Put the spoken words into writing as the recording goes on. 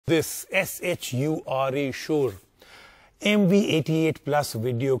This SHURE Shure MV88 Plus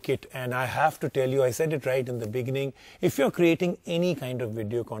video kit, and I have to tell you, I said it right in the beginning, if you're creating any kind of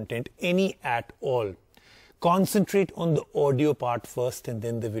video content, any at all, concentrate on the audio part first and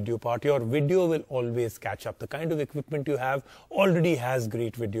then the video part. Your video will always catch up. The kind of equipment you have already has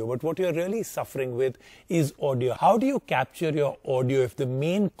great video, but what you're really suffering with is audio. How do you capture your audio if the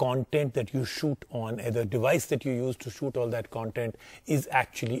main content that you shoot on, the device that you use to shoot all that content, is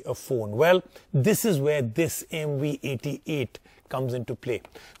actually a phone? Well, this is where this MV88 comes into play.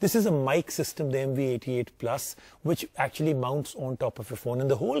 This is a mic system, the MV88 Plus, which actually mounts on top of your phone, and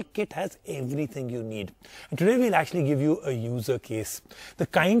the whole kit has everything you need. And today we'll actually give you a user case. The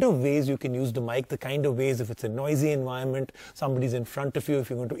kind of ways you can use the mic, the kind of ways if it's a noisy environment, somebody's in front of you, if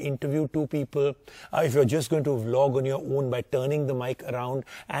you're going to interview two people, if you're just going to vlog on your own by turning the mic around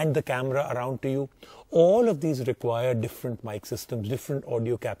and the camera around to you. All of these require different mic systems, different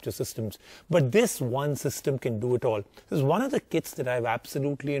audio capture systems. But this one system can do it all. This is one of the kits that I've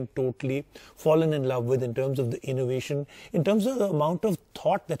absolutely and totally fallen in love with in terms of the innovation, in terms of the amount of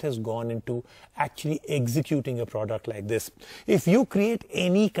thought that has gone into actually executing a product like this. If you create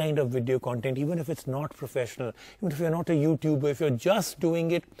any kind of video content, even if it's not professional, even if you're not a YouTuber, if you're just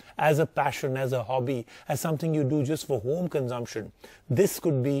doing it as a passion, as a hobby, as something you do just for home consumption, this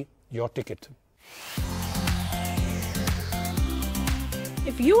could be your ticket.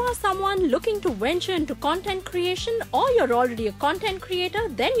 If you are someone looking to venture into content creation, or you're already a content creator,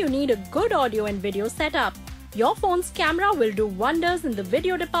 then you need a good audio and video setup. Your phone's camera will do wonders in the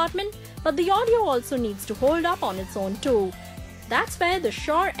video department, but the audio also needs to hold up on its own too. That's where the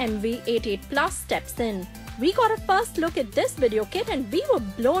Shure MV88 Plus steps in. We got a first look at this video kit and we were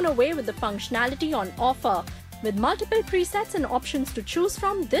blown away with the functionality on offer. With multiple presets and options to choose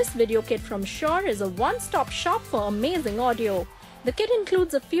from, this video kit from Shure is a one-stop shop for amazing audio. The kit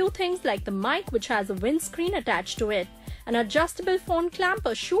includes a few things like the mic, which has a windscreen attached to it, an adjustable phone clamp,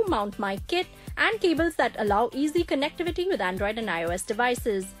 a shoe mount mic kit, and cables that allow easy connectivity with Android and iOS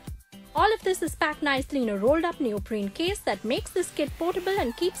devices. All of this is packed nicely in a rolled-up neoprene case that makes this kit portable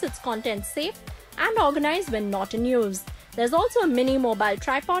and keeps its contents safe and organized when not in use. There's also a mini mobile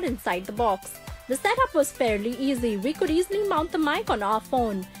tripod inside the box. The setup was fairly easy. We could easily mount the mic on our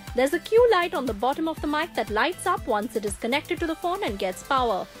phone. There's a Q light on the bottom of the mic that lights up once it is connected to the phone and gets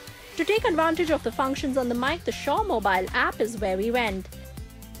power. To take advantage of the functions on the mic, the Shure mobile app is where we went.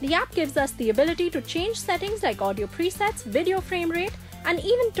 The app gives us the ability to change settings like audio presets, video frame rate, and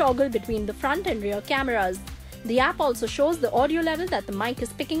even toggle between the front and rear cameras. The app also shows the audio level that the mic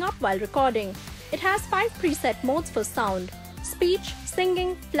is picking up while recording. It has 5 preset modes for sound: speech,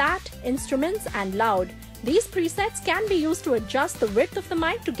 singing, flat, instruments, and loud. These presets can be used to adjust the width of the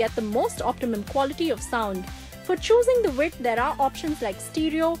mic to get the most optimum quality of sound. For choosing the width, there are options like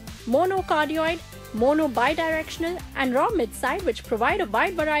stereo, mono cardioid, mono bidirectional, and raw mid-side, which provide a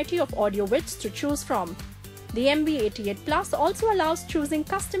wide variety of audio widths to choose from. The MV88 Plus also allows choosing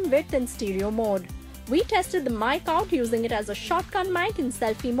custom width in stereo mode. We tested the mic out using it as a shotgun mic in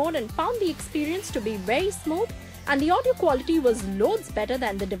selfie mode and found the experience to be very smooth, and the audio quality was loads better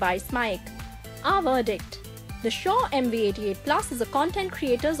than the device mic. Our verdict: the Shure MV88 Plus is a content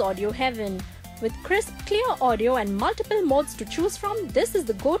creator's audio heaven. With crisp, clear audio and multiple modes to choose from, this is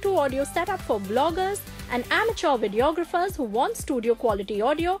the go-to audio setup for vloggers and amateur videographers who want studio quality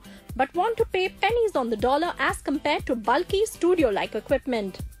audio but want to pay pennies on the dollar as compared to bulky studio-like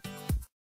equipment.